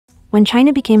When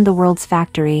China became the world's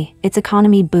factory, its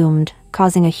economy boomed,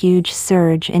 causing a huge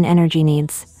surge in energy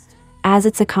needs. As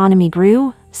its economy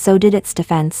grew, so did its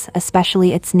defense,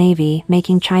 especially its navy,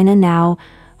 making China now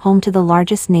home to the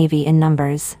largest navy in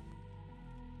numbers.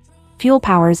 Fuel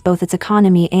powers both its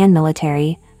economy and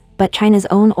military, but China's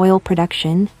own oil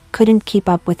production couldn't keep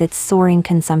up with its soaring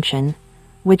consumption,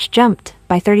 which jumped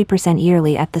by 30%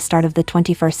 yearly at the start of the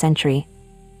 21st century.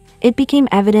 It became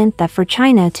evident that for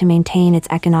China to maintain its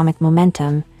economic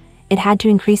momentum, it had to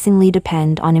increasingly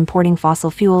depend on importing fossil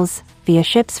fuels via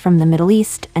ships from the Middle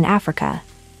East and Africa.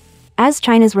 As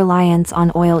China's reliance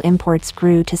on oil imports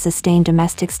grew to sustain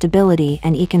domestic stability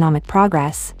and economic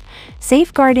progress,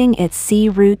 safeguarding its sea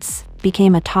routes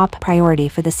became a top priority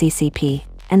for the CCP,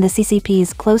 and the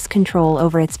CCP's close control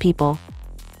over its people.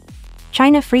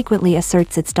 China frequently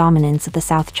asserts its dominance of the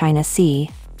South China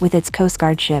Sea, with its Coast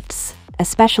Guard ships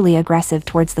especially aggressive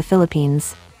towards the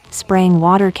Philippines, spraying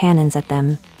water cannons at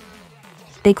them.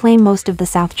 They claim most of the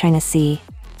South China Sea,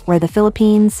 where the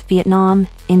Philippines, Vietnam,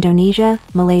 Indonesia,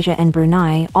 Malaysia and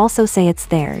Brunei also say it's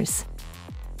theirs.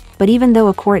 But even though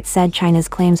a court said China's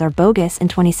claims are bogus in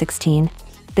 2016,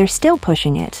 they're still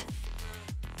pushing it.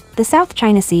 The South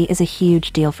China Sea is a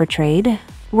huge deal for trade,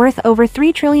 worth over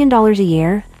 $3 trillion a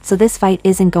year, so this fight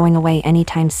isn't going away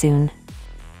anytime soon.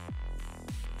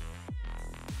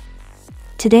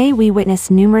 Today we witness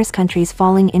numerous countries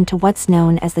falling into what's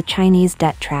known as the Chinese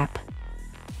debt trap.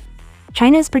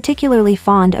 China is particularly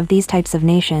fond of these types of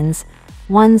nations,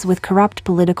 ones with corrupt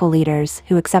political leaders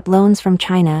who accept loans from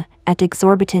China at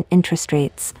exorbitant interest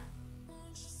rates.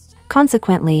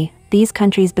 Consequently, these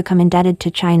countries become indebted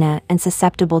to China and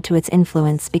susceptible to its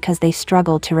influence because they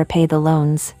struggle to repay the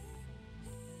loans.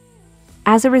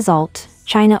 As a result,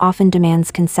 China often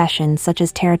demands concessions such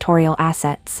as territorial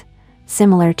assets,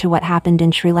 similar to what happened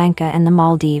in Sri Lanka and the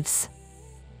Maldives.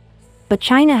 But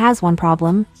China has one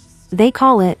problem. They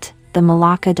call it the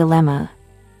Malacca Dilemma.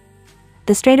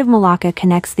 The Strait of Malacca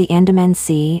connects the Andaman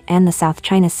Sea and the South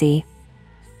China Sea,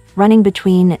 running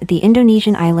between the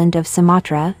Indonesian island of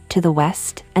Sumatra to the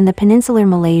west and the peninsular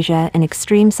Malaysia and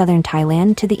extreme southern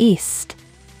Thailand to the east.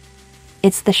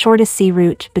 It's the shortest sea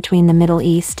route between the Middle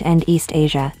East and East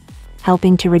Asia,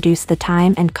 helping to reduce the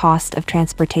time and cost of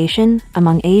transportation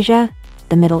among Asia,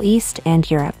 the Middle East, and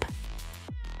Europe.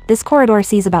 This corridor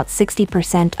sees about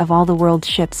 60% of all the world's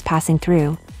ships passing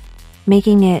through,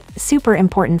 making it super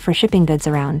important for shipping goods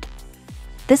around.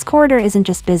 This corridor isn't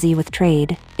just busy with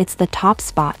trade, it's the top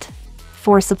spot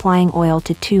for supplying oil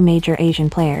to two major Asian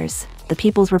players, the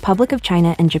People's Republic of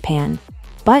China and Japan.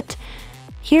 But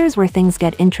here's where things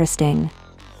get interesting.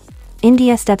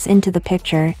 India steps into the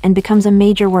picture and becomes a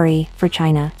major worry for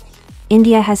China.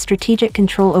 India has strategic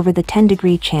control over the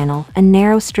 10-degree channel, a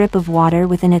narrow strip of water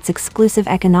within its exclusive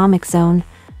economic zone,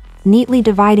 neatly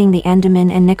dividing the Andaman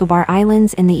and Nicobar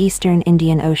Islands in the eastern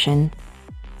Indian Ocean.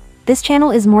 This channel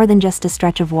is more than just a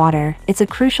stretch of water, it's a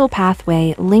crucial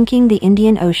pathway linking the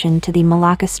Indian Ocean to the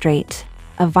Malacca Strait,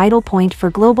 a vital point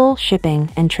for global shipping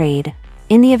and trade.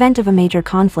 In the event of a major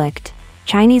conflict,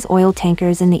 Chinese oil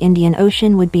tankers in the Indian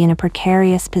Ocean would be in a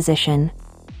precarious position.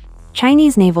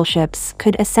 Chinese naval ships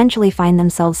could essentially find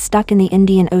themselves stuck in the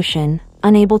Indian Ocean,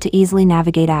 unable to easily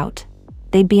navigate out.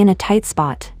 They'd be in a tight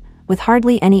spot, with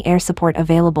hardly any air support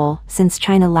available since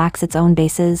China lacks its own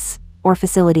bases or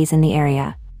facilities in the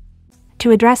area.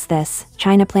 To address this,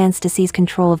 China plans to seize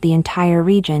control of the entire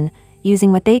region,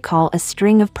 using what they call a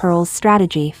string of pearls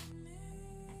strategy.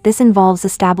 This involves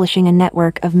establishing a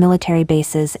network of military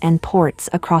bases and ports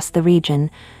across the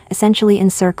region, essentially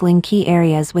encircling key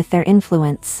areas with their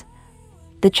influence.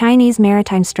 The Chinese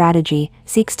maritime strategy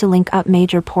seeks to link up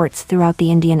major ports throughout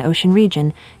the Indian Ocean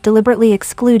region, deliberately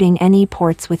excluding any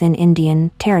ports within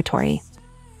Indian territory.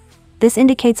 This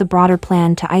indicates a broader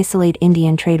plan to isolate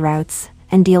Indian trade routes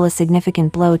and deal a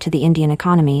significant blow to the Indian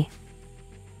economy,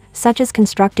 such as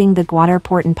constructing the Gwadar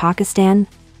port in Pakistan,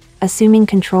 assuming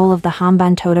control of the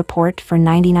Hambantota port for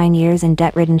 99 years in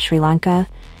debt-ridden Sri Lanka,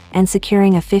 and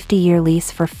securing a 50-year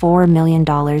lease for $4 million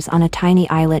on a tiny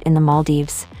islet in the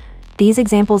Maldives. These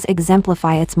examples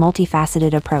exemplify its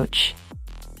multifaceted approach.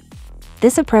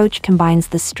 This approach combines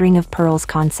the string of pearls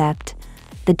concept,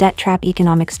 the debt trap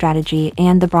economic strategy,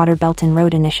 and the broader Belt and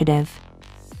Road Initiative.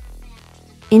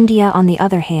 India, on the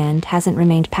other hand, hasn't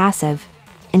remained passive.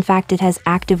 In fact, it has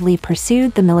actively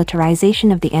pursued the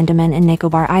militarization of the Andaman and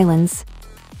Nicobar Islands.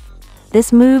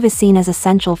 This move is seen as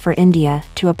essential for India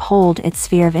to uphold its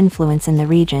sphere of influence in the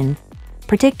region,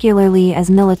 particularly as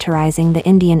militarizing the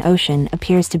Indian Ocean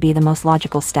appears to be the most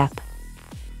logical step.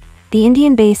 The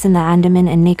Indian base in the Andaman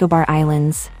and Nicobar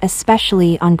Islands,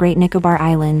 especially on Great Nicobar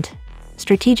Island,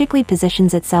 strategically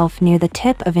positions itself near the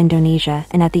tip of Indonesia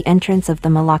and at the entrance of the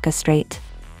Malacca Strait.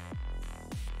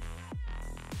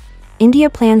 India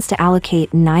plans to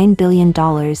allocate $9 billion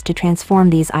to transform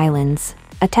these islands,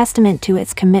 a testament to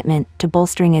its commitment to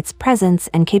bolstering its presence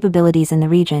and capabilities in the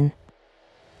region.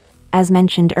 As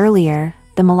mentioned earlier,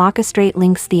 the Malacca Strait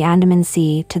links the Andaman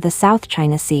Sea to the South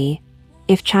China Sea.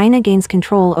 If China gains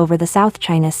control over the South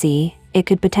China Sea, it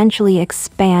could potentially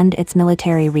expand its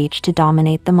military reach to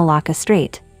dominate the Malacca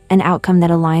Strait, an outcome that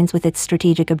aligns with its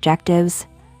strategic objectives.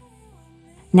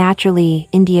 Naturally,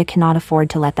 India cannot afford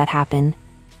to let that happen.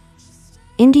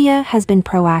 India has been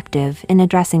proactive in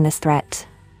addressing this threat,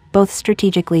 both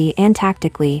strategically and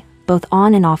tactically, both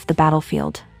on and off the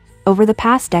battlefield. Over the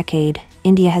past decade,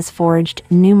 India has forged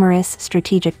numerous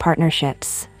strategic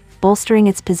partnerships, bolstering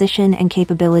its position and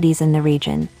capabilities in the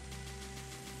region.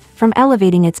 From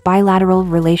elevating its bilateral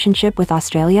relationship with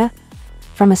Australia,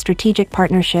 from a strategic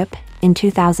partnership in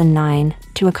 2009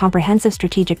 to a comprehensive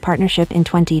strategic partnership in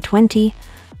 2020,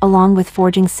 along with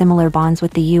forging similar bonds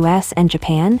with the US and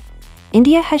Japan,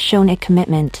 India has shown a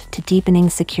commitment to deepening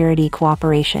security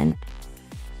cooperation.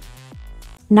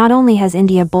 Not only has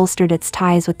India bolstered its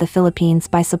ties with the Philippines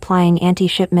by supplying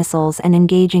anti-ship missiles and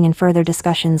engaging in further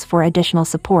discussions for additional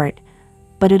support,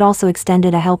 but it also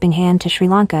extended a helping hand to Sri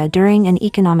Lanka during an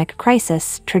economic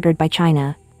crisis triggered by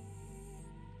China.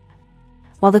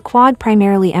 While the Quad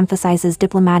primarily emphasizes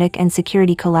diplomatic and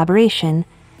security collaboration,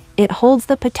 it holds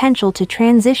the potential to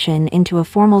transition into a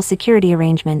formal security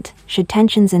arrangement should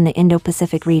tensions in the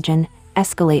Indo-Pacific region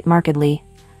escalate markedly.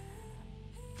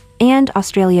 And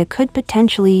Australia could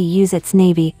potentially use its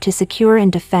navy to secure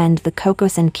and defend the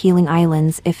Cocos and Keeling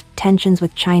Islands if tensions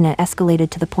with China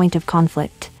escalated to the point of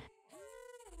conflict.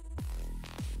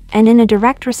 And in a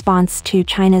direct response to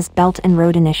China's Belt and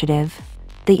Road Initiative,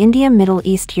 the India-Middle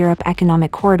East-Europe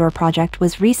Economic Corridor project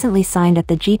was recently signed at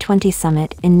the G20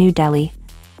 summit in New Delhi.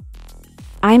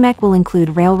 IMEC will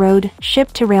include railroad,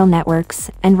 ship-to-rail networks,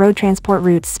 and road transport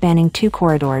routes spanning 2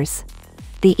 corridors.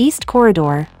 The East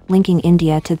Corridor, linking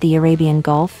India to the Arabian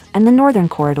Gulf, and the Northern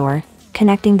Corridor,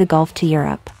 connecting the Gulf to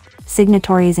Europe.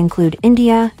 Signatories include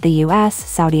India, the US,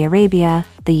 Saudi Arabia,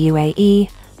 the UAE,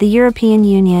 the European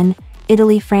Union,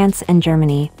 Italy, France, and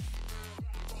Germany.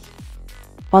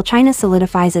 While China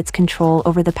solidifies its control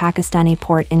over the Pakistani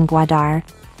port in Gwadar,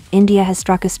 India has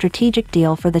struck a strategic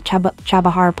deal for the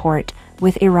Chabahar port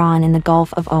with Iran in the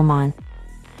Gulf of Oman.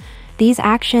 These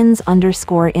actions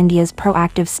underscore India's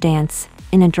proactive stance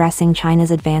in addressing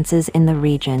China's advances in the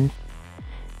region.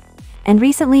 And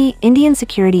recently, Indian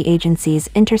security agencies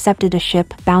intercepted a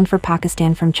ship bound for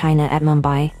Pakistan from China at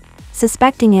Mumbai,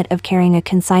 suspecting it of carrying a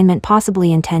consignment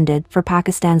possibly intended for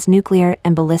Pakistan's nuclear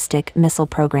and ballistic missile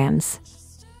programs.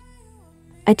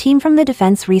 A team from the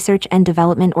Defense Research and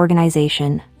Development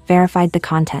Organization verified the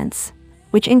contents,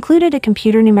 which included a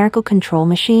computer numerical control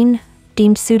machine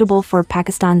deemed suitable for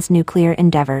Pakistan's nuclear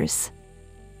endeavors.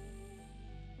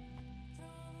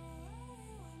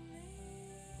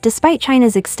 Despite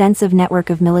China's extensive network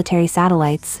of military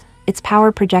satellites, its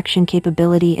power projection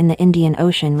capability in the Indian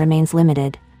Ocean remains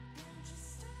limited.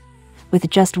 With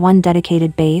just one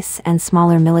dedicated base and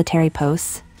smaller military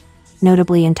posts,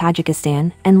 notably in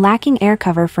Tajikistan, and lacking air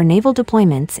cover for naval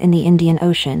deployments in the Indian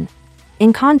Ocean.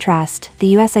 In contrast,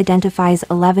 the US identifies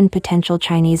 11 potential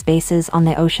Chinese bases on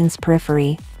the ocean's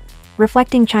periphery,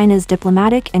 reflecting China's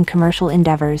diplomatic and commercial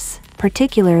endeavors,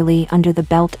 particularly under the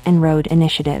Belt and Road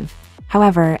Initiative.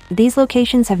 However, these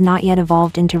locations have not yet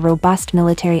evolved into robust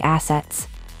military assets,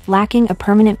 lacking a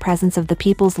permanent presence of the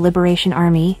People's Liberation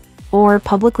Army or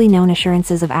publicly known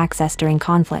assurances of access during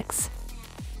conflicts.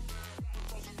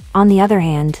 On the other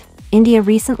hand, India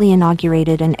recently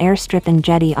inaugurated an airstrip and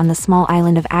jetty on the small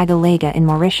island of Agalega in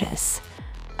Mauritius,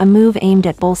 a move aimed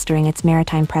at bolstering its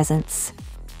maritime presence.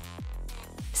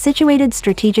 Situated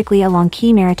strategically along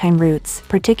key maritime routes,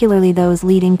 particularly those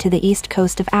leading to the east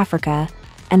coast of Africa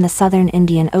and the southern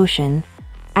Indian Ocean,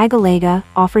 Agalega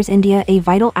offers India a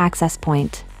vital access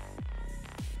point.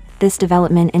 This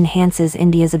development enhances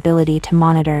India's ability to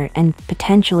monitor and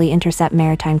potentially intercept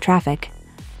maritime traffic,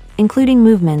 including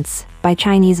movements by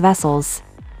Chinese vessels,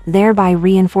 thereby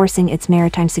reinforcing its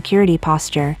maritime security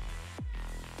posture.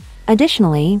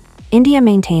 Additionally, India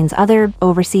maintains other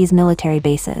overseas military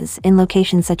bases in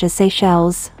locations such as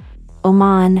Seychelles,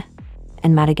 Oman,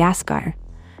 and Madagascar.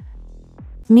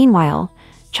 Meanwhile,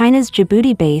 China's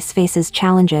Djibouti base faces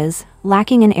challenges,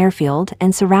 lacking an airfield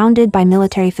and surrounded by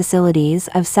military facilities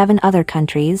of 7 other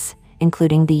countries,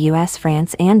 including the US,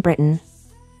 France, and Britain.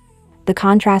 The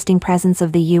contrasting presence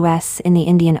of the US in the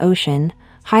Indian Ocean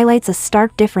highlights a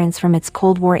stark difference from its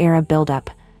Cold War-era buildup,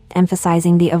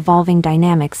 emphasizing the evolving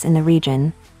dynamics in the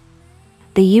region.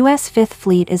 The U.S. Fifth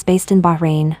Fleet is based in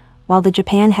Bahrain, while the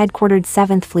Japan-headquartered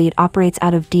Seventh Fleet operates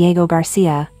out of Diego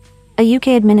Garcia, a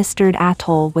UK-administered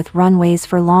atoll with runways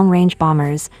for long-range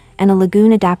bombers and a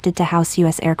lagoon adapted to house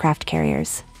U.S. aircraft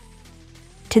carriers.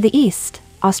 To the east,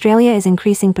 Australia is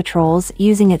increasing patrols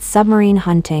using its submarine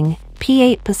hunting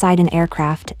P-8 Poseidon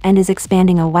aircraft and is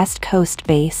expanding a West Coast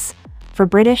base for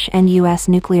British and U.S.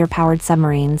 nuclear-powered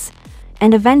submarines,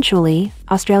 and eventually,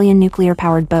 Australian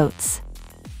nuclear-powered boats.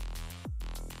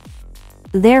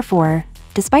 Therefore,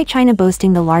 despite China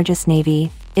boasting the largest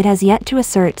navy, it has yet to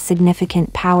assert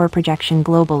significant power projection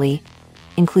globally,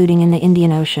 including in the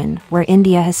Indian Ocean, where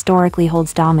India historically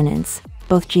holds dominance,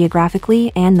 both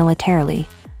geographically and militarily.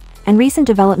 And recent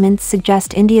developments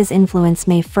suggest India's influence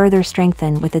may further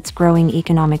strengthen with its growing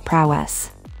economic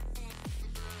prowess.